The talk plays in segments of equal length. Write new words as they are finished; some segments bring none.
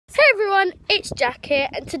Everyone, it's Jack here,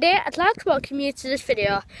 and today I'd like to welcome you to this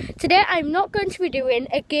video. Today I'm not going to be doing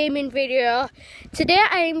a gaming video. Today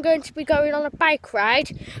I am going to be going on a bike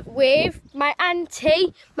ride with my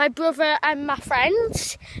auntie, my brother and my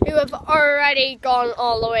friends who have already gone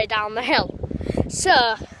all the way down the hill.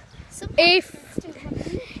 So, if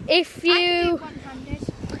you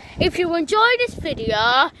enjoy this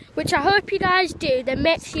video, which I hope you guys do, then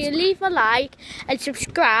make sure you leave a like and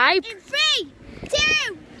subscribe. In 3,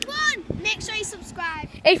 2, 1, make sure you subscribe.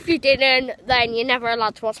 If you didn't, then you're never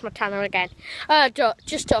allowed to watch my channel again.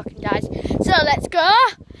 Just talking, guys. So let's go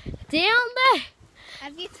down there.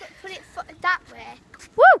 Have you put it that way?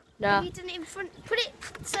 Woo! No. Have you done it in front? Put it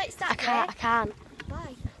so it's that way. I can't.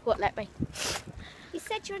 Why? What? Let me. You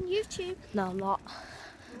said you're on YouTube. No, I'm not.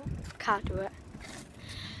 Can't do it.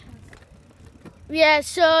 Yeah,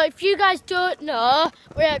 so if you guys don't know,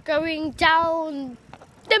 we're going down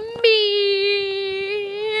the meads.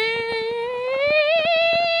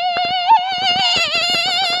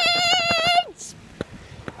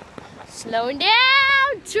 Slowing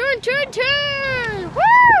down. Turn, turn, turn.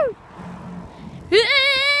 Woo!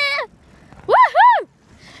 Yeah. Woohoo!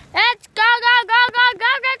 Let's go, go, go, go,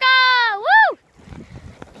 go, go, go. Woo!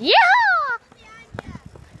 Yeah!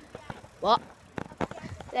 What?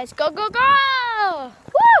 Let's go, go, go!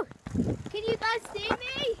 Woo! Can you guys see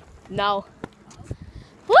me? No.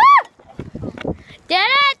 Woo!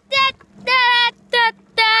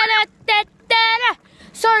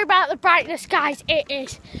 Sorry about the brightness, guys. It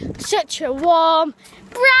is such a warm,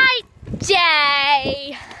 bright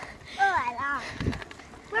day. Oh, I like.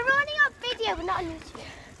 We're only on video, we're not on YouTube.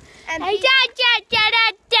 I'm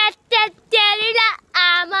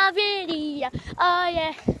on video. Oh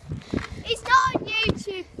yeah. It's not on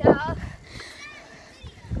YouTube though.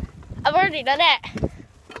 I've already done it.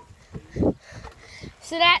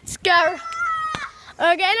 So let's go.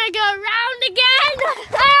 We're gonna go round again.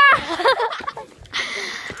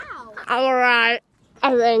 I'm alright,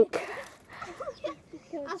 I think.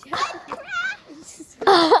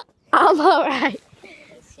 I'm alright.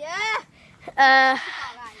 Yeah.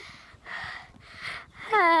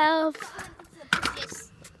 Help.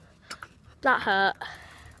 That hurt.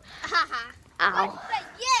 Ow.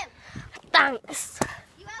 You. Thanks.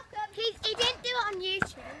 You're welcome. He didn't do it on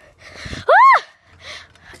YouTube.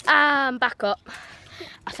 Back up,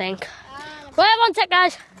 I think. Wait one sec,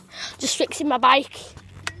 guys. Just fixing my bike.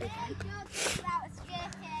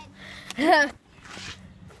 She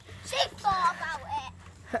thought about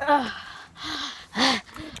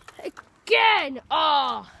it. Again.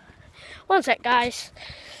 Oh. One sec, guys.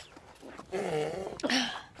 Woo.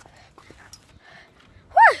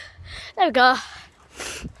 There we go.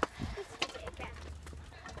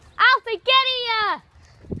 Alfie, get here!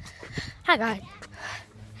 Hi, guys.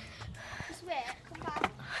 Just wait, come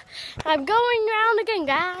back. I'm going round again,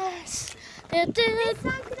 guys. This time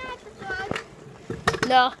can I have the flag?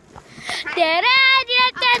 No.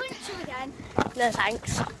 I'll punch you again. No,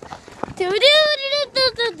 thanks. I'll punch you,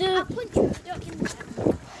 don't give me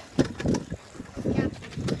that. Yeah.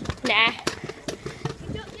 Nah.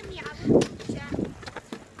 You don't give me that, I will punch you.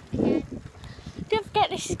 Again. Don't forget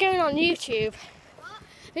this is going on YouTube. What?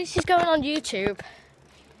 This is going on YouTube.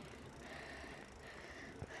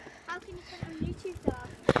 How can you put it on YouTube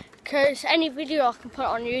though? Because any video I can put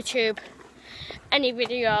on YouTube. Any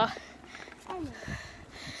video. Oh no.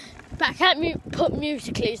 But I can't put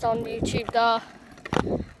Musical.ly's on YouTube though.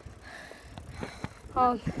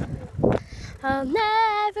 I'll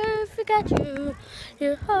never forget you.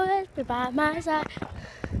 You'll always be by my side.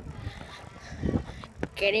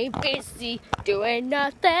 Getting busy, doing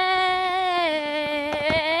nothing.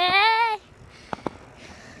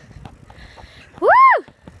 Woo!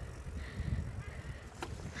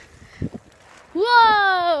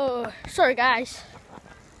 Whoa! Sorry, guys.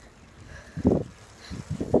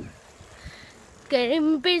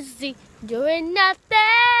 Getting busy, doing nothing.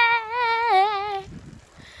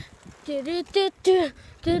 Did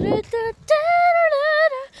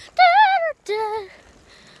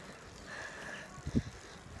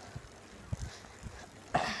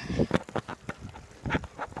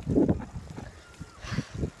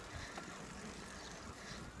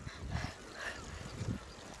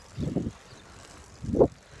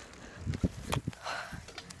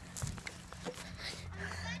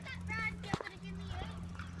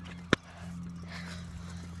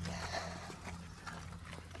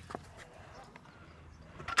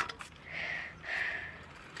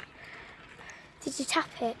you tap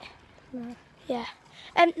it? No. Yeah.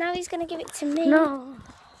 Now he's going to give it to me. No.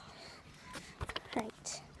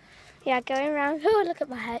 Right. Yeah, going around. Oh, look at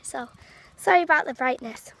my hair. So, sorry about the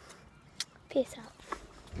brightness. Peace out.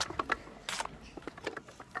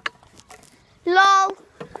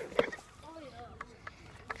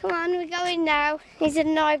 Come on, we're going now. He's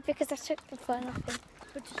annoyed because I took the phone off him.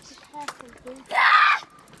 But just be careful, please.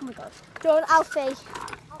 Oh my god. Don't, Alfie.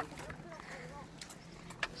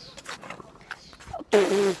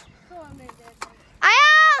 I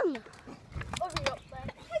am! Hurry up then.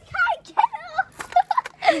 I can't get off!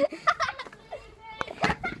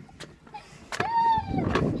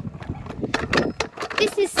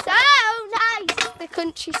 This is so nice, the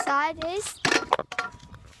countryside is.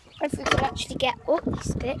 If we could actually get up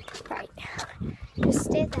this bit. Right. Just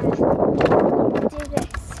stay there. Do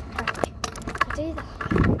this. Right. I'll do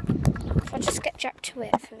that. I'll just get Jack to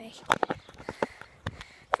wait for me.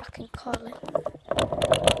 If I can call him.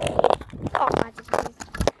 Oh, I didn't do that.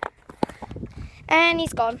 And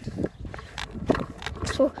he's gone.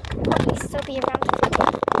 So, probably still be around.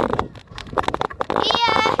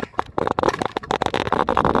 Yeah!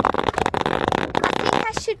 I think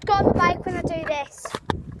I should go on the bike when I do this.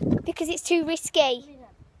 Because it's too risky.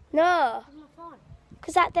 No.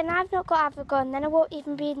 Because then I've not got to have a gun, then I won't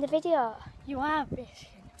even be in the video. You are busy.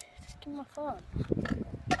 Just give me my phone.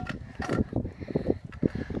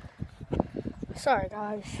 Sorry,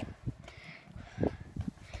 guys.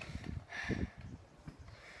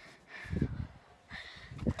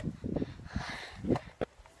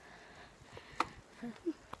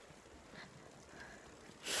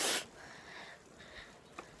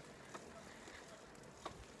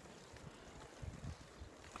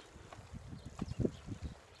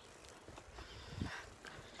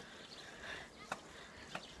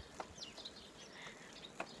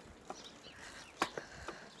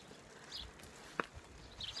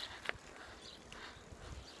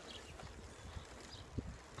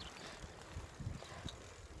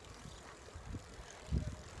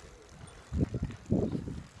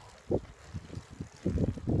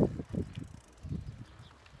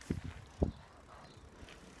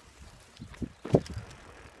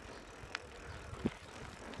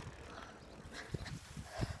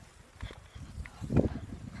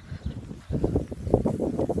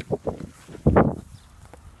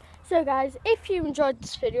 So guys, if you enjoyed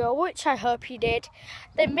this video, which I hope you did,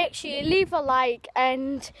 then make sure you leave a like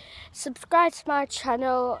and subscribe to my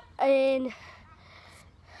channel in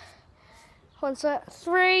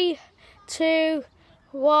 3, 2,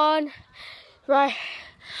 1. Right,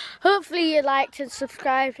 hopefully you liked and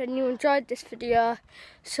subscribed and you enjoyed this video.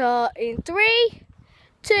 So in 3,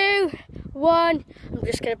 2, 1, I'm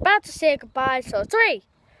just about to say goodbye. So 3,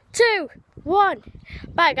 2, 1.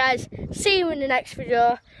 Bye guys, see you in the next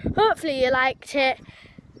video. Hopefully you liked it,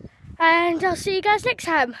 and I'll see you guys next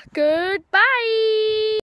time. Goodbye.